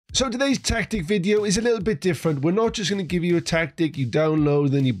So today's tactic video is a little bit different. We're not just going to give you a tactic you download,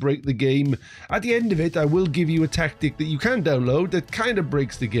 then you break the game. At the end of it, I will give you a tactic that you can download that kind of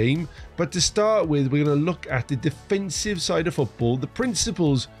breaks the game. But to start with, we're going to look at the defensive side of football, the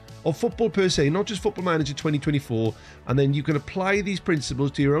principles of football per se, not just Football Manager 2024, and then you can apply these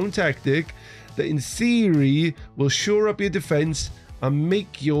principles to your own tactic that in theory will shore up your defense and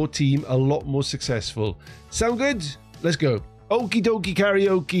make your team a lot more successful. Sound good? Let's go. Okie dokie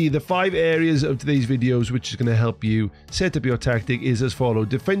karaoke. The 5 areas of today's videos which is going to help you set up your tactic is as follows.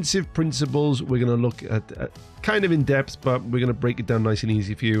 Defensive principles, we're going to look at kind of in depth, but we're going to break it down nice and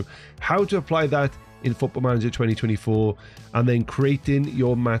easy for you. How to apply that in Football Manager 2024, and then creating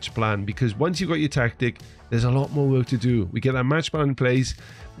your match plan, because once you've got your tactic, there's a lot more work to do. We get that match plan in place,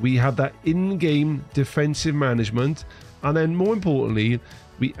 we have that in-game defensive management, and then more importantly,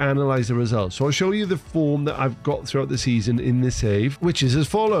 we analyze the results. So I'll show you the form that I've got throughout the season in this save, which is as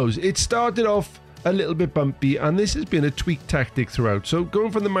follows. It started off a little bit bumpy, and this has been a tweaked tactic throughout. So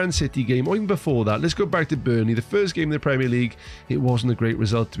going from the Man City game, or even before that, let's go back to Burnley, the first game in the Premier League. It wasn't a great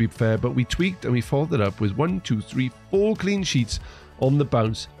result, to be fair, but we tweaked and we followed it up with 4 clean sheets on the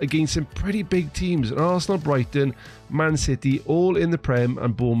bounce against some pretty big teams. Arsenal, Brighton, Man City, all in the Prem,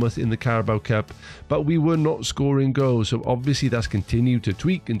 and Bournemouth in the Carabao Cup. But we were not scoring goals, so obviously that's continued to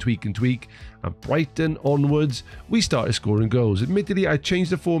tweak and tweak and tweak. And Brighton onwards, we started scoring goals. Admittedly, I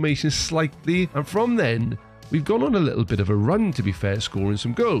changed the formation slightly, and from then, we've gone on a little bit of a run, to be fair, scoring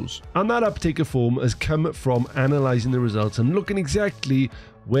some goals. And that uptake of form has come from analysing the results and looking exactly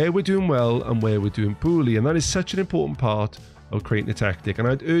where we're doing well and where we're doing poorly. And that is such an important part of creating a tactic, and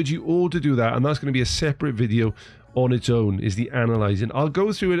I'd urge you all to do that, and that's going to be a separate video on its own, is the analysing. I'll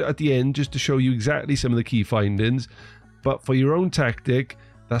go through it at the end just to show you exactly some of the key findings, but for your own tactic,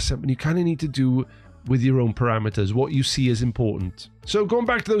 that's something you kind of need to do with your own parameters, what you see as important. So going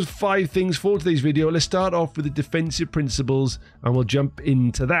back to those 5 things for today's video, let's start off with the defensive principles and we'll jump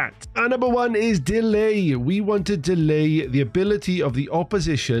into that. And number 1 is delay. We want to delay the ability of the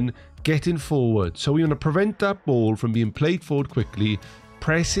opposition getting forward. So we want to prevent that ball from being played forward quickly,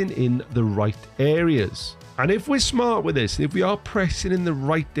 pressing in the right areas. And if we're smart with this, if we are pressing in the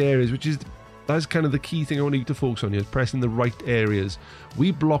right areas, that's kind of the key thing I want you to focus on here, is pressing the right areas,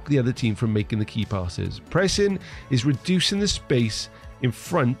 we block the other team from making the key passes. Pressing is reducing the space in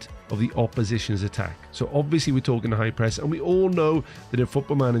front of the opposition's attack. So obviously we're talking a high press, and we all know that in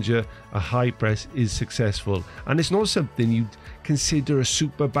Football Manager a high press is successful, and it's not something you'd consider a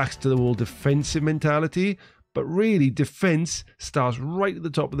super backs to the wall defensive mentality, but really defense starts right at the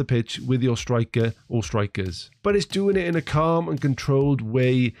top of the pitch with your striker or strikers. But it's doing it in a calm and controlled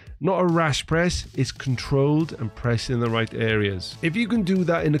way, not a rash press. It's controlled and pressing in the right areas. If you can do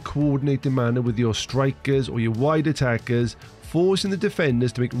that in a coordinated manner with your strikers or your wide attackers, forcing the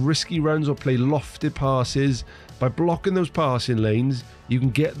defenders to make risky runs or play lofted passes, by blocking those passing lanes, you can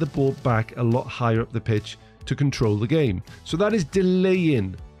get the ball back a lot higher up the pitch to control the game. So that is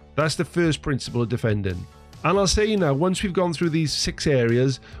delaying. That's the first principle of defending. And I'll say now, once we've gone through these 6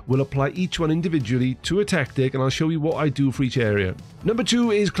 areas, we'll apply each one individually to a tactic, and I'll show you what I do for each area. Number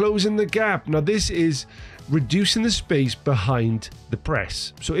 2 is closing the gap. Now this is reducing the space behind the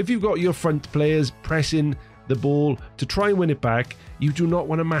press. So if you've got your front players pressing the ball to try and win it back, you do not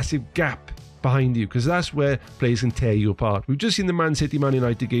want a massive gap behind you, because that's where players can tear you apart. We've just seen the Man City Man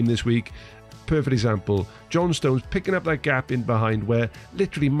United game this week. Perfect example. John Stones picking up that gap in behind where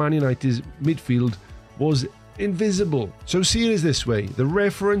literally Man United's midfield was invisible. So see it as this way. The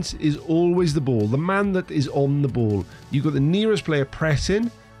reference is always the ball, the man that is on the ball. You've got the nearest player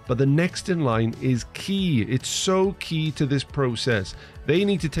pressing, but the next in line is key. It's so key to this process. They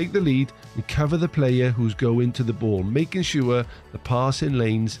need to take the lead and cover the player who's going to the ball, making sure the passing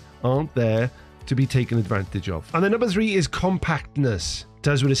lanes aren't there to be taken advantage of. And then number 3 is compactness.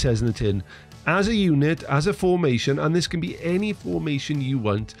 Does what it says in the tin. As a unit, as a formation, and this can be any formation you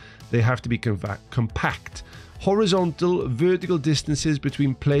want, they have to be compact. Horizontal, vertical distances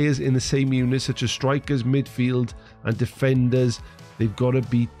between players in the same unit, such as strikers, midfield, and defenders, they've got to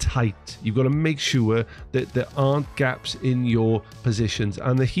be tight. You've got to make sure that there aren't gaps in your positions,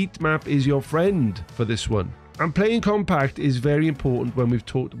 and the heat map is your friend for this one. And playing compact is very important when we've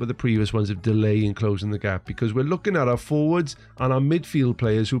talked about the previous ones of delay and closing the gap, because we're looking at our forwards and our midfield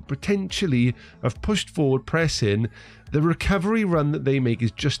players who potentially have pushed forward pressing. The recovery run that they make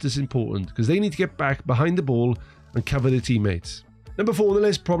is just as important, because they need to get back behind the ball and cover their teammates. Number 4 on the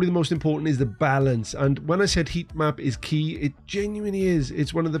list, probably the most important, is the balance. And when I said heat map is key, it genuinely is.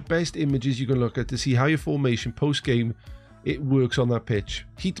 It's one of the best images you can look at to see how your formation post-game, it works on that pitch.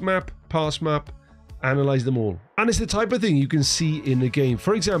 Heat map, pass map, analyze them all. And it's the type of thing you can see in the game.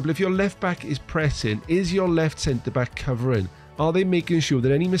 For example, if your left back is pressing, is your left centre back covering? Are they making sure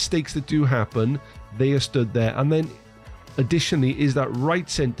that any mistakes that do happen, they are stood there? And then additionally, is that right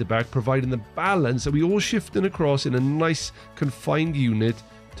centre back providing the balance that we all shifting across in a nice confined unit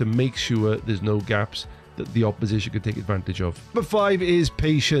to make sure there's no gaps that the opposition could take advantage of. Number 5 is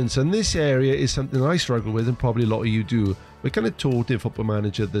patience, and this area is something I struggle with, and probably a lot of you do. We're kind of taught in Football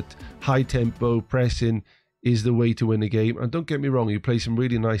Manager that high tempo pressing is the way to win a game, and don't get me wrong, you play some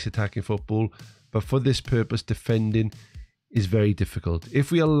really nice attacking football, but for this purpose, defending is very difficult.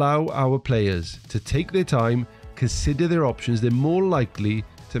 If we allow our players to take their time, consider their options, they're more likely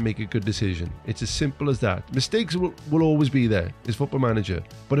to make a good decision. It's as simple as that. Mistakes will always be there. It's Football Manager.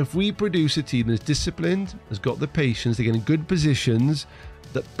 But if we produce a team that's disciplined, has got the patience, they're getting good positions,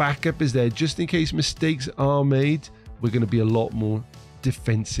 that backup is there just in case mistakes are made, we're going to be a lot more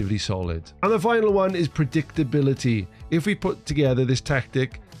defensively solid. And the final one is predictability. If we put together this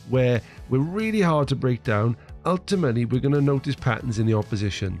tactic where we're really hard to break down, ultimately we're going to notice patterns in the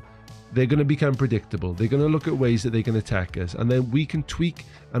opposition. They're going to become predictable. They're going to look at ways that they can attack us, and then we can tweak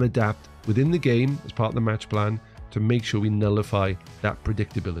and adapt within the game as part of the match plan to make sure we nullify that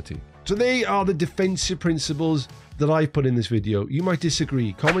predictability. So they are the defensive principles that I've put in this video. You might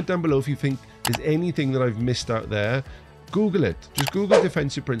disagree. Comment down below if you think there's anything that I've missed out there. Google it. Just Google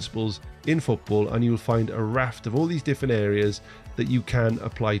defensive principles in football and you'll find a raft of all these different areas that you can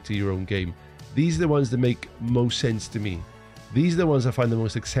apply to your own game. These are the ones that make most sense to me. These are the ones I find the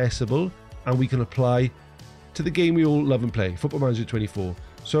most accessible and we can apply to the game we all love and play, Football Manager 24.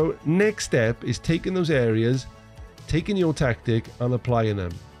 So next step is taking those areas, taking your tactic and applying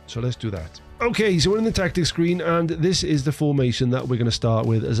them. So let's do that. Okay, so we're in the tactic screen and this is the formation that we're going to start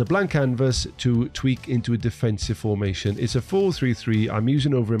with as a blank canvas to tweak into a defensive formation. It's a 4-3-3. I'm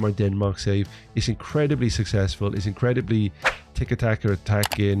using over in my Denmark save. It's incredibly successful. It's incredibly tick-attacker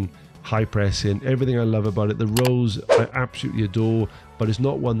attacking, high pressing, everything I love about it. The roles I absolutely adore, but it's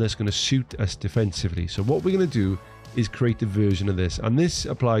not one that's going to suit us defensively. So what we're going to do is create a version of this, and this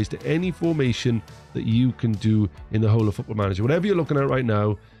applies to any formation that you can do in the whole of Football Manager. Whatever you're looking at right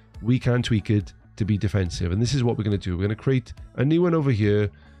now, we can tweak it to be defensive, and this is what we're going to do. We're going to create a new one over here,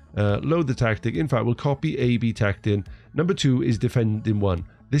 load the tactic. In fact, we'll copy A/B tactic. Number 2 is defending 1.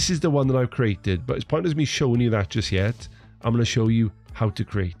 This is the one that I've created, but it's pointless me showing you that just yet. I'm going to show you how to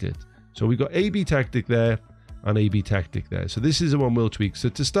create it. So we've got A/B tactic there and A/B tactic there. So this is the one we'll tweak. So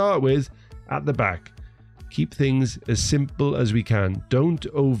to start with, at the back, keep things as simple as we can. Don't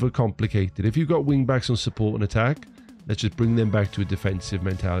overcomplicate it. If you've got wing backs on support and attack, let's just bring them back to a defensive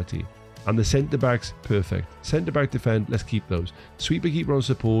mentality. And the centre backs, perfect. Centre back defend, let's keep those. Sweeper keeper on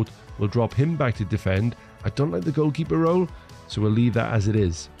support, we'll drop him back to defend. I don't like the goalkeeper role, so we'll leave that as it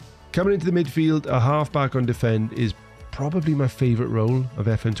is. Coming into the midfield, a half back on defend is probably my favourite role of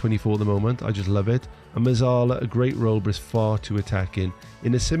FM24 at the moment. I just love it. And Mazzala, a great role, but it's far too attacking.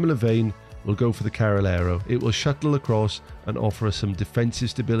 In a similar vein, we'll go for the Carolero. It will shuttle across and offer us some defensive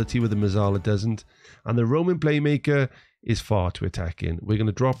stability where the Mazzala doesn't. And the Roman playmaker is far too attacking. We're going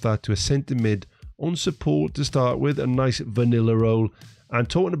to drop that to a centre mid on support to start with, a nice vanilla role. And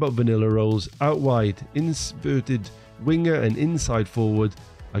talking about vanilla roles, out wide, inverted winger and inside forward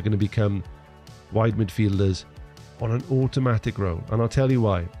are going to become wide midfielders on an automatic role, and I'll tell you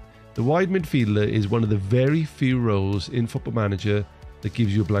why. The wide midfielder is one of the very few roles in Football Manager that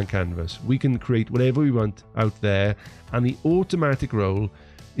gives you a blank canvas. We can create whatever we want out there, and the automatic role,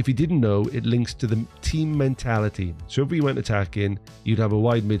 if you didn't know, it links to the team mentality. So if we went attacking, you'd have a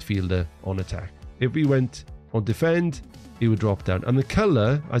wide midfielder on attack. If we went on defend, it would drop down. And the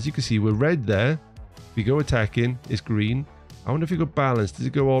colour, as you can see, we're red there. If we go attacking, it's green. I wonder if you got balance. Does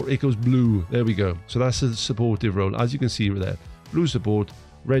it go all? It goes blue. There we go. So that's a supportive role. As you can see there, blue support,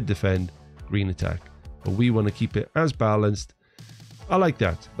 red defend, green attack. But we want to keep it as balanced. I like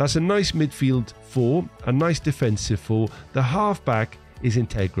that. That's a nice midfield 4, a nice defensive 4. The halfback is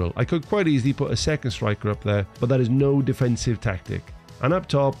integral. I could quite easily put a second striker up there, but that is no defensive tactic. And up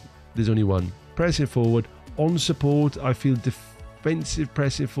top, there's only one. Pressing forward. On support, I feel defensive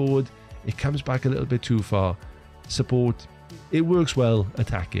pressing forward. It comes back a little bit too far. Support, it works well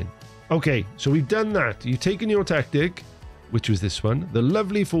attacking. Okay, so we've done that. You've taken your tactic, which was this one, the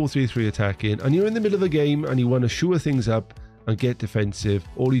lovely 4-3-3 attacking, and you're in the middle of a game and you want to shore things up and get defensive.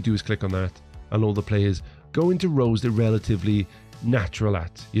 All you do is click on that and all the players go into roles they're relatively natural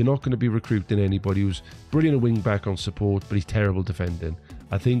at. You're not going to be recruiting anybody who's brilliant at wing back on support, but he's terrible defending.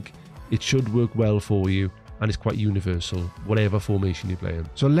 I think it should work well for you, and it's quite universal, whatever formation you're playing.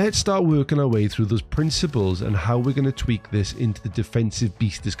 So let's start working our way through those principles and how we're going to tweak this into the defensive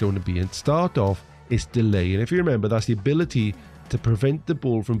beast it's going to be. And start off it's delay. And if you remember, that's the ability to prevent the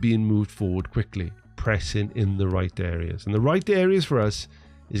ball from being moved forward quickly, pressing in the right areas. And the right areas for us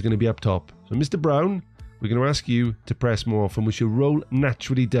is going to be up top. So Mr. Brown, we're going to ask you to press more often, which your role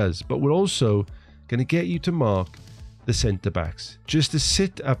naturally does. But we're also going to get you to mark the centre-backs, just to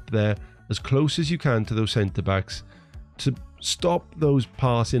sit up there as close as you can to those centre-backs to stop those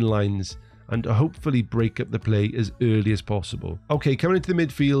passing lines and hopefully break up the play as early as possible. Okay, coming into the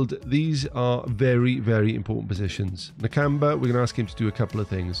midfield, these are very, very important positions. Nakamba, we're going to ask him to do a couple of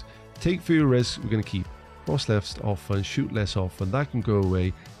things. Take fewer risks, we're going to keep. Cross left often, shoot less often, that can go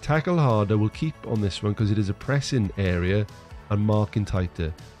away. Tackle harder, we'll keep on this one because it is a pressing area, and marking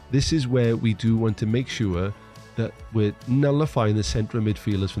tighter. This is where we do want to make sure that we're nullifying the central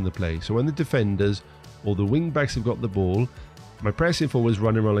midfielders from the play. So when the defenders or the wing backs have got the ball, my pressing forward is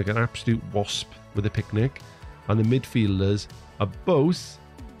running around like an absolute wasp with a picnic, and the midfielders are both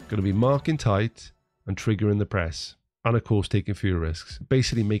going to be marking tight and triggering the press, and of course taking fewer risks,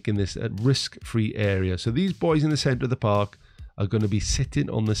 basically making this a risk-free area. So these boys in the centre of the park are going to be sitting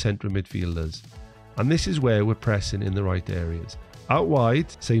on the central midfielders, and this is where we're pressing in the right areas. Out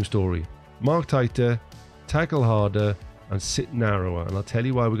wide, same story, mark tighter, tackle harder, and sit narrower, and I'll tell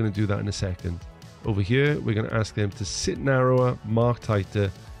you why we're going to do that in a second. Over here, we're going to ask them to sit narrower, mark tighter,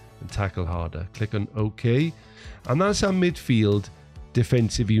 and tackle harder. Click on OK. And that's our midfield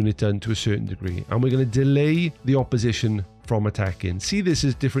defensive unit done to a certain degree. And we're going to delay the opposition from attacking. See this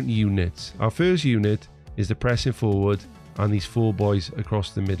as different units. Our first unit is the pressing forward and these four boys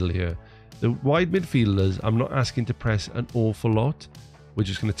across the middle here. The wide midfielders, I'm not asking to press an awful lot. We're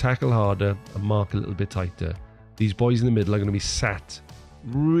just going to tackle harder and mark a little bit tighter. These boys in the middle are going to be sat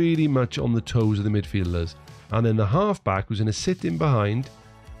really much on the toes of the midfielders, and then the halfback who's going to sit in behind,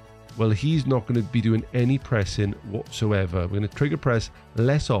 well, he's not going to be doing any pressing whatsoever. We're going to trigger press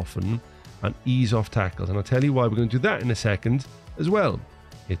less often and ease off tackles, and I'll tell you why we're going to do that in a second as well.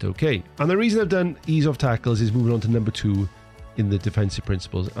 Hit OK. And the reason I've done ease off tackles is moving on to number 2 in the defensive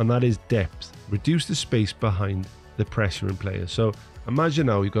principles, and that is depth. Reduce the space behind the pressuring players. So imagine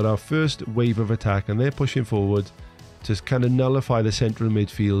now we've got our first wave of attack and they're pushing forward to kind of nullify the central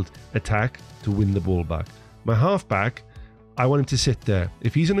midfield attack to win the ball back. My halfback, I want him to sit there.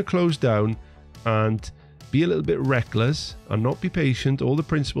 If he's going to close down and be a little bit reckless and not be patient, all the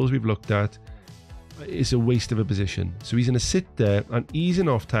principles we've looked at, it's a waste of a position. So he's going to sit there, and easing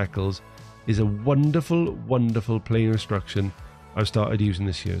off tackles is a wonderful, wonderful playing instruction I've started using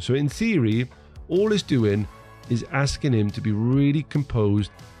this year. So in theory, all it's doing is asking him to be really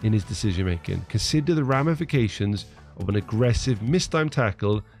composed in his decision making. Consider the ramifications of an aggressive mistimed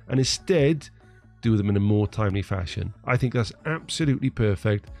tackle and instead do them in a more timely fashion. I think that's absolutely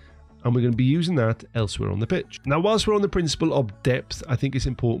perfect, and we're going to be using that elsewhere on the pitch. Now, whilst we're on the principle of depth, I think it's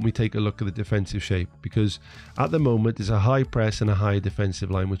important we take a look at the defensive shape, because at the moment there's a high press and a high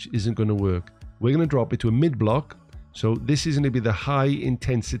defensive line which isn't going to work. We're going to drop it to a mid block, so this is going to be the high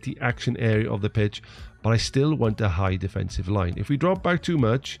intensity action area of the pitch, but I still want a high defensive line. If we drop back too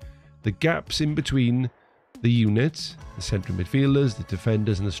much, the gaps in between the units, the central midfielders, the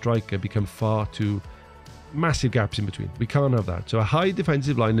defenders and the striker become far too massive gaps in between. We can't have that. So a high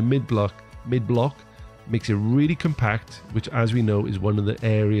defensive line, the mid block makes it really compact, which as we know is one of the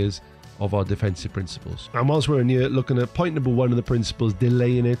areas of our defensive principles. And whilst we're in here looking at point number 1 of the principles,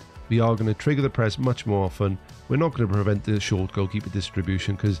 delaying it, we are going to trigger the press much more often. We're not going to prevent the short goalkeeper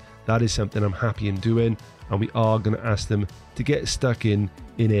distribution because that is something I'm happy in doing, and we are going to ask them to get stuck in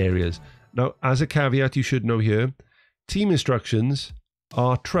areas. Now, as a caveat, you should know here, team instructions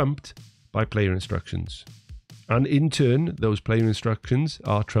are trumped by player instructions. And in turn, those player instructions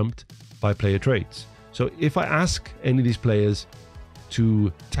are trumped by player traits. So if I ask any of these players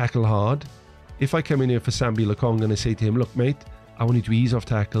to tackle hard, if I come in here for Sambi Lakong and I say to him, look, mate, I want you to ease off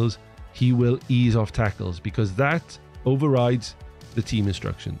tackles, he will ease off tackles because that overrides the team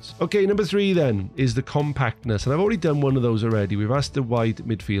instructions. Okay, number 3 then is the compactness, and I've already done one of those already. We've asked the wide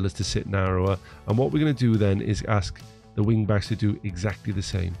midfielders to sit narrower, and what we're going to do then is ask the wing backs to do exactly the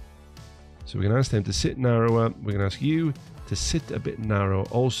same. So we're going to ask them to sit narrower, we're going to ask you to sit a bit narrower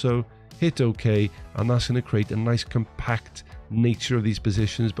also, hit OK, and that's going to create a nice compact nature of these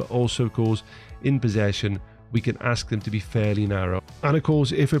positions, but also of course in possession we can ask them to be fairly narrow. And of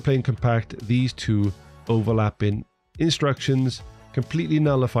course, if we're playing compact, these two overlapping instructions completely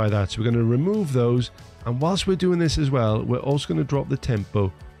nullify that. So we're going to remove those, and whilst we're doing this as well, we're also going to drop the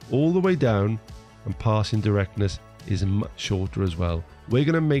tempo all the way down, and passing directness is much shorter as well. We're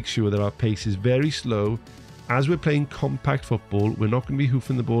going to make sure that our pace is very slow. As we're playing compact football, we're not going to be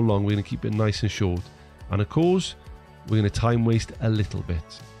hoofing the ball long, we're going to keep it nice and short. And of course, we're going to time waste a little bit.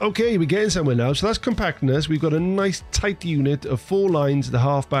 Okay, we're getting somewhere now. So that's compactness. We've got a nice tight unit of 4 lines, the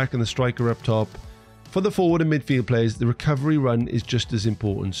halfback and the striker up top. For the forward and midfield players, the recovery run is just as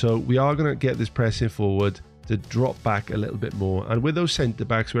important. So we are going to get this pressing forward to drop back a little bit more. And with those centre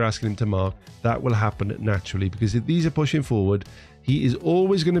backs, we're asking him to mark. That will happen naturally, because if these are pushing forward, he is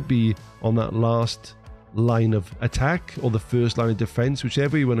always going to be on that last line of attack or the first line of defence,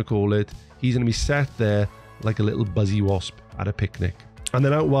 whichever you want to call it. He's going to be sat there like a little buzzy wasp at a picnic. And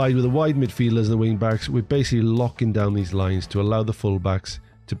then out wide with the wide midfielders and the wing backs, we're basically locking down these lines to allow the fullbacks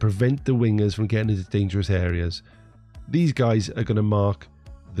to prevent the wingers from getting into dangerous areas. These guys are going to mark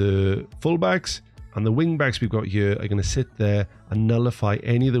the fullbacks, and the wing backs we've got here are going to sit there and nullify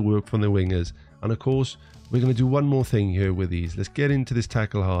any of the work from the wingers. And of course, we're going to do one more thing here with these. Let's get into this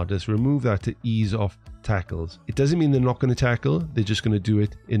tackle hard. Let's remove that to ease off tackles. It doesn't mean they're not going to tackle. They're just going to do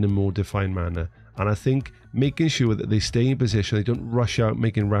it in a more defined manner. And I think making sure that they stay in position, they don't rush out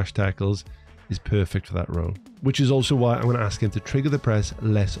making rash tackles, is perfect for that role. Which is also why I'm going to ask him to trigger the press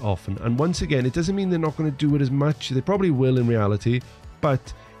less often. And once again, it doesn't mean they're not going to do it as much. They probably will in reality,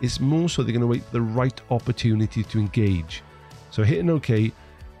 but it's more so they're going to wait for the right opportunity to engage. So hitting OK,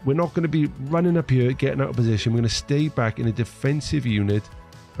 we're not going to be running up here, getting out of position. We're going to stay back in a defensive unit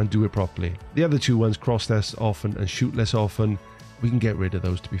and do it properly. The other two ones, cross less often and shoot less often, we can get rid of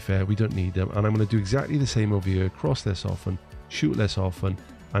those, to be fair. We don't need them. And I'm going to do exactly the same over here. Cross less often, shoot less often.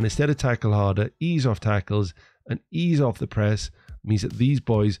 And instead of tackle harder, ease off tackles and ease off the press means that these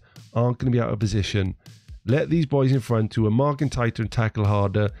boys aren't going to be out of position. Let these boys in front who are marking tighter and tackle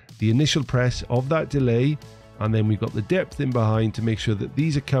harder, the initial press of that delay, and then we've got the depth in behind to make sure that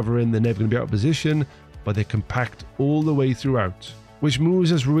these are covering. They're never going to be out of position, but they're compact all the way throughout. Which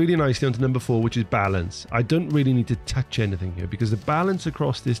moves us really nicely onto number 4, which is balance. I don't really need to touch anything here because the balance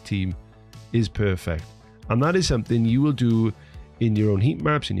across this team is perfect. And that is something you will do in your own heat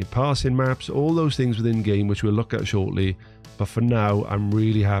maps, in your passing maps, all those things within game, which we'll look at shortly. But for now, I'm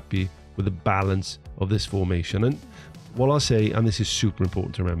really happy with the balance of this formation. And what I'll say, and this is super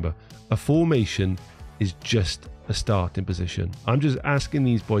important to remember, a formation is just a starting position. I'm just asking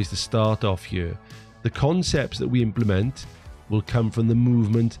these boys to start off here. The concepts that we implement will come from the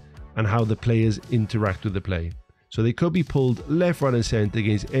movement and how the players interact with the play. So they could be pulled left, right and centre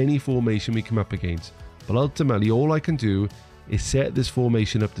against any formation we come up against. But ultimately, all I can do is set this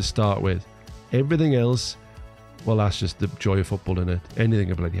formation up to start with. Everything else, well, that's just the joy of football, isn't it? Anything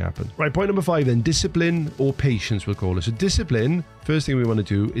can bloody happen. Right, point number 5 then, discipline or patience, we'll call it. So discipline, first thing we want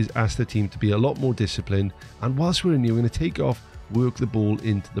to do is ask the team to be a lot more disciplined. And whilst we're in here, we're going to take off, work the ball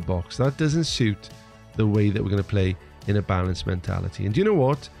into the box. That doesn't suit the way that we're going to play in a balanced mentality. And do you know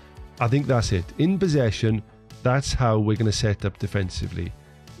what? I think that's it. In possession, that's how we're going to set up defensively.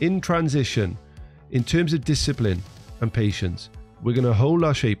 In transition, in terms of discipline and patience, we're going to hold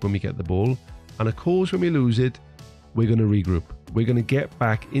our shape when we get the ball. And of course, when we lose it, we're going to regroup. We're going to get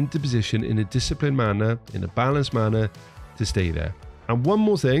back into position in a disciplined manner, in a balanced manner to stay there. And one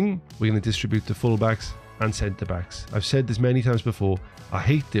more thing, we're going to distribute to fullbacks and centre backs. I've said this many times before. I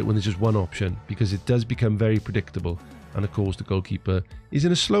hate it when there's just one option because it does become very predictable. And of course, the goalkeeper is going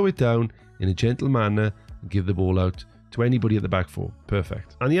to slow it down in a gentle manner and give the ball out to anybody at the back four.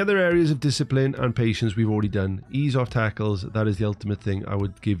 Perfect. And the other areas of discipline and patience we've already done. Ease off tackles. That is the ultimate thing I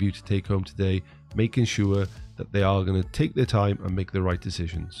would give you to take home today. Making sure that they are going to take their time and make the right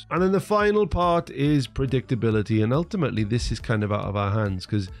decisions. And then the final part is predictability. And ultimately, this is kind of out of our hands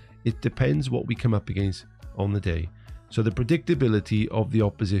because it depends what we come up against on the day. So the predictability of the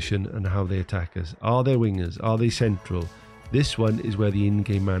opposition and how they attack us. Are they wingers? Are they central? This one is where the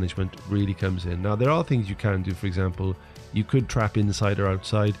in-game management really comes in. Now, there are things you can do. For example, you could trap inside or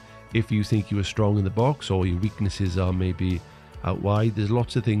outside if you think you are strong in the box or your weaknesses are maybe out wide. There's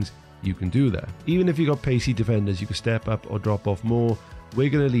lots of things you can do there. Even if you've got pacey defenders, you can step up or drop off more. We're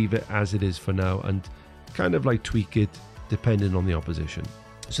going to leave it as it is for now and kind of like tweak it depending on the opposition.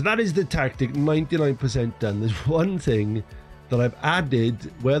 So that is the tactic, 99% done. There's one thing that I've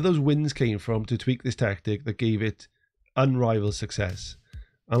added where those wins came from to tweak this tactic that gave it unrivaled success.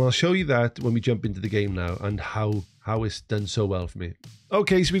 And I'll show you that when we jump into the game now and how it's done so well for me.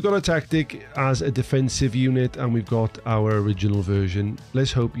 Okay, so we've got a tactic as a defensive unit and we've got our original version.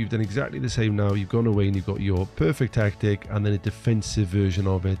 Let's hope you've done exactly the same now. You've gone away and you've got your perfect tactic and then a defensive version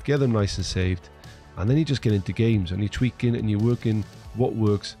of it. Get them nice and saved. And then you just get into games and you're tweaking and you're working what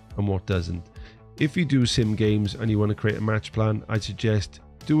works and what doesn't. If you do sim games and you want to create a match plan, I'd suggest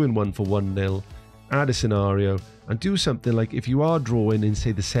doing one for 1-0, add a scenario and do something like if you are drawing in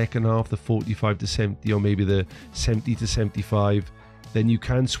say the second half, the 45 to 70 or maybe the 70 to 75, then you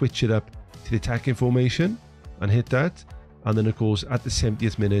can switch it up to the attacking formation and hit that. And then, of course, at the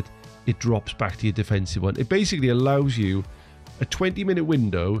 70th minute, it drops back to your defensive one. It basically allows you a 20-minute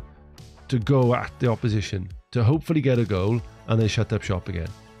window to go at the opposition, to hopefully get a goal, and then shut up shop again.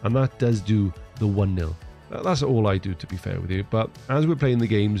 And that does do the 1-0. That's all I do, to be fair with you. But as we're playing the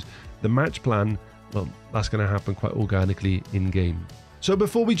games, the match plan, well, that's going to happen quite organically in-game. So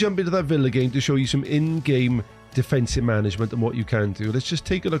before we jump into that Villa game to show you some in-game defensive management and what you can do, let's just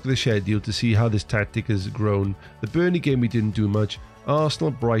take a look at the schedule to see how this tactic has grown. The Burnley game, we didn't do much.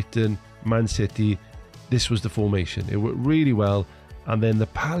 Arsenal, Brighton, Man City, this was the formation. It worked really well. And then the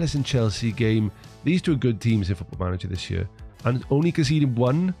Palace and Chelsea game, these two are good teams in Football Manager this year. And only conceding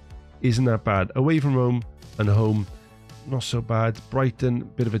 1 isn't that bad. Away from home and home, not so bad. Brighton,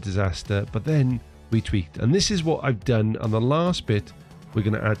 bit of a disaster. But then we tweaked. And this is what I've done on the last bit we're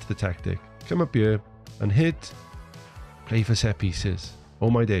going to add to the tactic. Come up here and hit, play for set pieces. Oh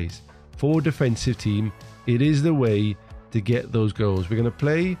my days. For a defensive team, it is the way to get those goals. We're going to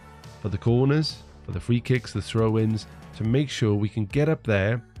play for the corners, for the free kicks, the throw-ins, to make sure we can get up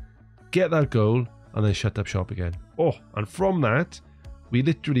there, get that goal, and then shut up shop again. Oh, and from that, we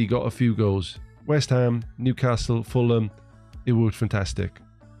literally got a few goals. West Ham, Newcastle, Fulham, it worked fantastic.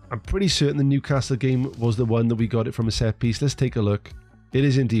 I'm pretty certain the Newcastle game was the one that we got it from a set piece. Let's take a look. It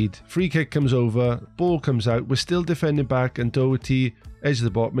is indeed. Free kick comes over, ball comes out, we're still defending back, and Doherty, edge of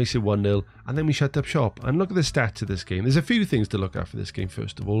the box, makes it 1-0, and then we shut up shop. And look at the stats of this game. There's a few things to look at for this game,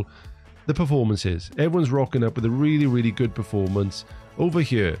 first of all. The performances. Everyone's rocking up with a really, really good performance. Over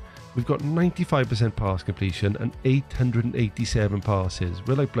here, we've got 95% pass completion and 887 passes.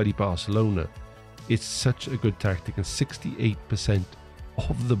 We're like bloody Barcelona. It's such a good tactic, and 68%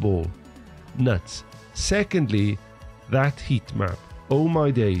 of the ball. Nuts. Secondly, that heat map. Oh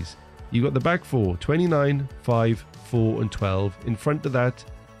my days. You got the back four, 29, 5, 4 and 12. In front of that,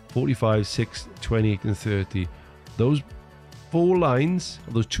 45, 6, 28 and 30. Those 4 lines,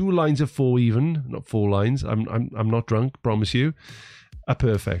 those 2 lines of 4 even, not 4 lines, I'm not drunk, promise you, are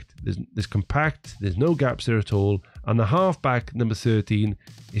perfect. There's compact, there's no gaps there at all. And the halfback, number 13,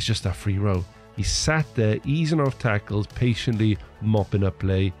 is just a free row. He sat there, easing off tackles, patiently mopping up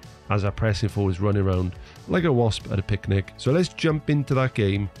play as our pressing forward is running around like a wasp at a picnic. So let's jump into that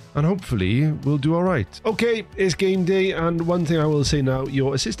game and hopefully we'll do all right. Okay, it's game day, and one thing I will say now,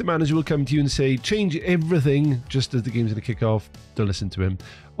 your assistant manager will come to you and say, change everything just as the game's going to kick off. Don't listen to him.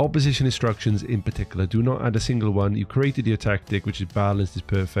 Opposition instructions in particular, do not add a single one. You created your tactic, which is balanced, is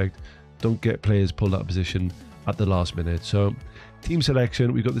perfect. Don't get players pulled out of position at the last minute. So team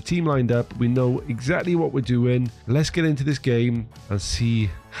selection, we've got the team lined up, we know exactly what we're doing. Let's get into this game and see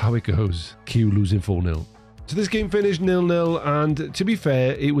how it goes. Q losing 4-0. So this game finished 0-0, and to be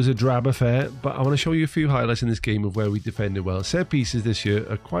fair, it was a drab affair, but I want to show you a few highlights in this game of where we defended well. Set pieces this year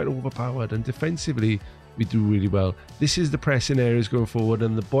are quite overpowered, and defensively we do really well. This is the pressing areas going forward,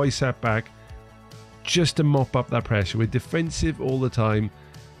 and the boys sat back just to mop up that pressure. We're defensive all the time,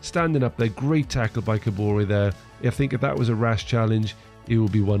 standing up there. Great tackle by Kabore there. I think if that was a rash challenge, it will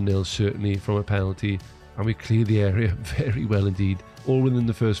be 1-0 certainly from a penalty, and we clear the area very well indeed, all within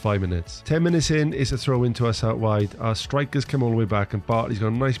the first 5 minutes. 10 minutes in, it's a throw into us out wide. Our strikers come all the way back, and Bartley's got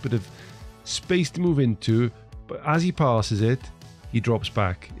a nice bit of space to move into, but as he passes it, he drops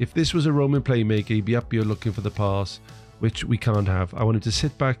back. If this was a Roman playmaker, he'd be up here looking for the pass, which we can't have. I want him to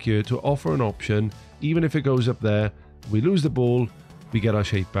sit back here to offer an option. Even if it goes up there, we lose the ball, we get our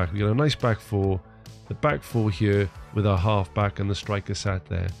shape back. We get a nice back four. The back four here with our half back and the striker sat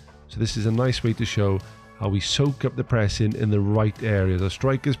there. So this is a nice way to show how we soak up the pressing in the right areas. Our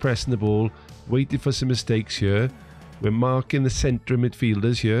strikers pressing the ball, waiting for some mistakes here. We're marking the centre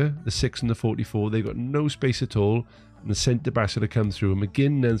midfielders here, the 6 and the 44. They've got no space at all. And the centre backs are to come through.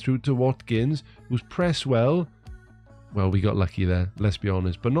 McGinn then through to Watkins, who's pressed well. Well, we got lucky there, let's be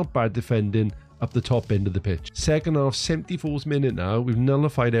honest. But not bad defending up the top end of the pitch. Second half, 74th minute now. We've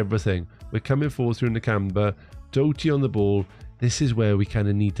nullified everything. We're coming forward through Nakamba. Doty on the ball. This is where we kind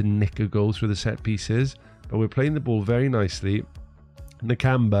of need to nick a goal through the set pieces. But we're playing the ball very nicely.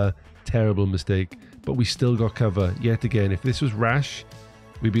 Nakamba, terrible mistake. But we still got cover. Yet again, if this was rash,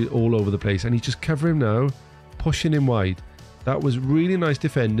 we'd be all over the place. And he's just covering him now, pushing him wide. That was really nice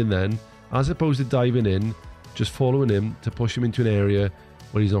defending then, as opposed to diving in, just following him to push him into an area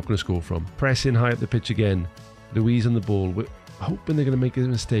where he's not going to score from. Pressing high up the pitch again. Luiz on the ball. We're hoping they're going to make a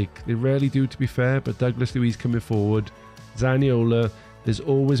mistake. They rarely do, to be fair, but Douglas Luiz coming forward. Zaniola, there's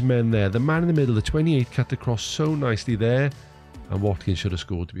always men there. The man in the middle, the 28, cut across so nicely there. And Watkins should have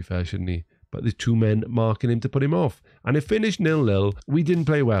scored, to be fair, shouldn't he? But there's 2 men marking him to put him off. And it finished 0-0. We didn't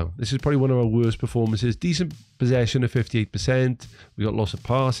play well. This is probably one of our worst performances. Decent possession of 58%. We got lots of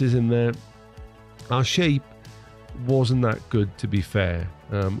passes in there. Our shape wasn't that good, to be fair.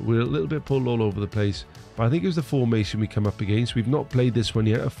 We're a little bit pulled all over the place, but I think it was the formation we come up against. We've not played this one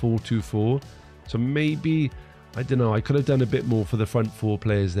yet, a 4-2-4, so maybe, I don't know, I could have done a bit more for the front 4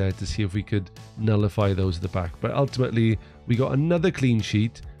 players there to see if we could nullify those at the back. But ultimately, we got another clean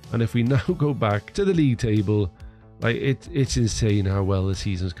sheet, and if we now go back to the league table, like it's insane how well the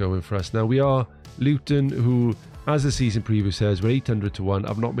season's going for us. Now, we are Luton, who, as the season preview says, we're 800 to 1.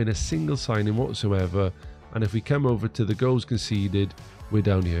 I've not made a single signing whatsoever. And if we come over to the goals conceded, we're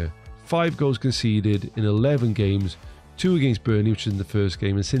down here. 5 goals conceded in 11 games, 2 against Burnley, which is in the first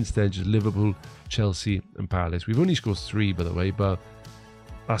game, and since then just Liverpool, Chelsea and Palace. We've only scored 3, by the way, but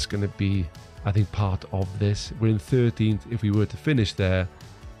that's going to be, I think, part of this. We're in 13th. If we were to finish there,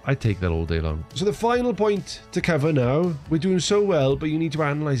 I'd take that all day long. So the final point to cover now. We're doing so well, but you need to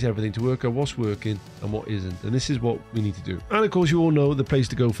analyse everything to work out what's working and what isn't. And this is what we need to do. And of course, you all know the place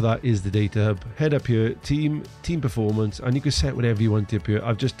to go for that is the data hub. Head up here, team performance, and you can set whatever you want to up here.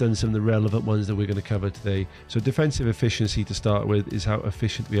 I've just done some of the relevant ones that we're going to cover today. So defensive efficiency to start with is how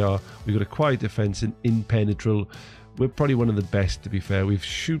efficient we are. We've got a quiet defence and impenetrable. We're probably one of the best, to be fair. We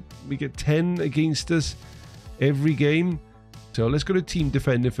get 10 against us every game. So let's go to team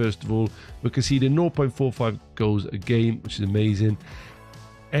defending first of all. We're conceding 0.45 goals a game, which is amazing.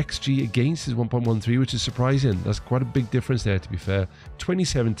 XG against is 1.13, which is surprising. That's quite a big difference there, to be fair.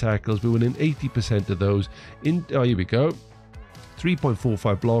 27 tackles, we're winning 80% of those. Oh, here we go.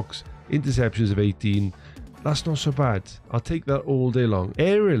 3.45 blocks, interceptions of 18. That's not so bad. I'll take that all day long.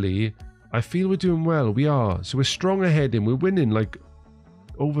 Aerially, I feel we're doing well. We are. So we're strong ahead and we're winning like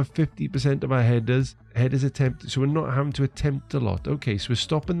over 50% of our headers attempted, so we're not having to attempt a lot. Okay, so we're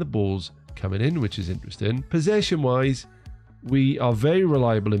stopping the balls coming in, which is interesting. Possession wise, we are very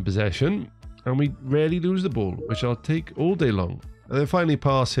reliable in possession and we rarely lose the ball, which I'll take all day long. And then finally,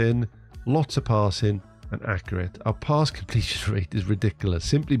 passing, lots of passing and accurate. Our pass completion rate is ridiculous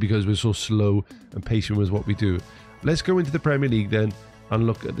simply because we're so slow and patient with what we do. Let's go into the Premier League then and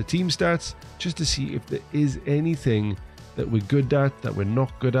look at the team stats just to see if there is anything that we're good at, that we're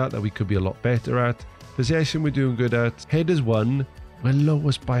not good at, that we could be a lot better at. Possession we're doing good at. Headers won, we're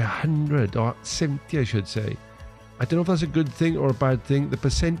lowest by 100 or 70 I should say. I don't know if that's a good thing or a bad thing. The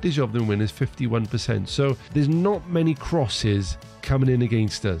percentage of them win is 51%. So there's not many crosses coming in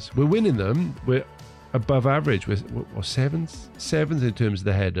against us. We're winning them. We're above average. We're sevens in terms of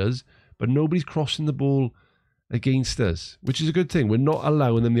the headers, but nobody's crossing the ball against us, which is a good thing. We're not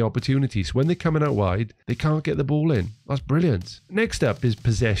allowing them the opportunity. So when they're coming out wide, they can't get the ball in. That's brilliant. Next up is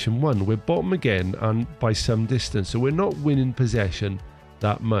possession won. We're bottom again and by some distance. So we're not winning possession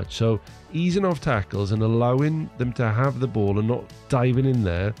that much. So easing off tackles and allowing them to have the ball and not diving in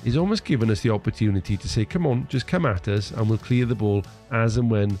there is almost giving us the opportunity to say, come on, just come at us and we'll clear the ball as and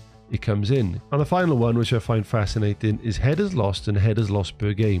when it comes in. And the final one, which I find fascinating, is headers lost and headers lost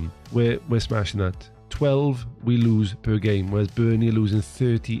per game. We're smashing that. 12 we lose per game, whereas Burnley are losing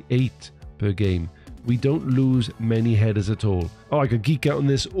 38 per game. We don't lose many headers at all. Oh, I could geek out on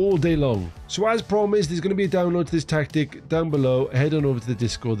this all day long. So as promised, there's going to be a download to this tactic down below. Head on over to the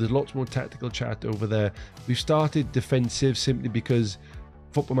Discord. There's lots more tactical chat over there. We've started defensive simply because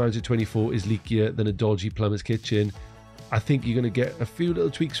Football Manager 24 is leakier than a dodgy plumber's kitchen. I think you're going to get a few little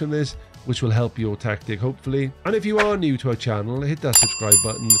tweaks from this, which will help your tactic, hopefully. And if you are new to our channel, hit that subscribe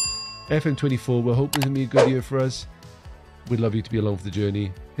button. FM24, we're hoping it's going to be a good year for us. We'd love you to be along for the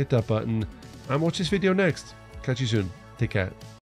journey. Hit that button and watch this video next. Catch you soon. Take care.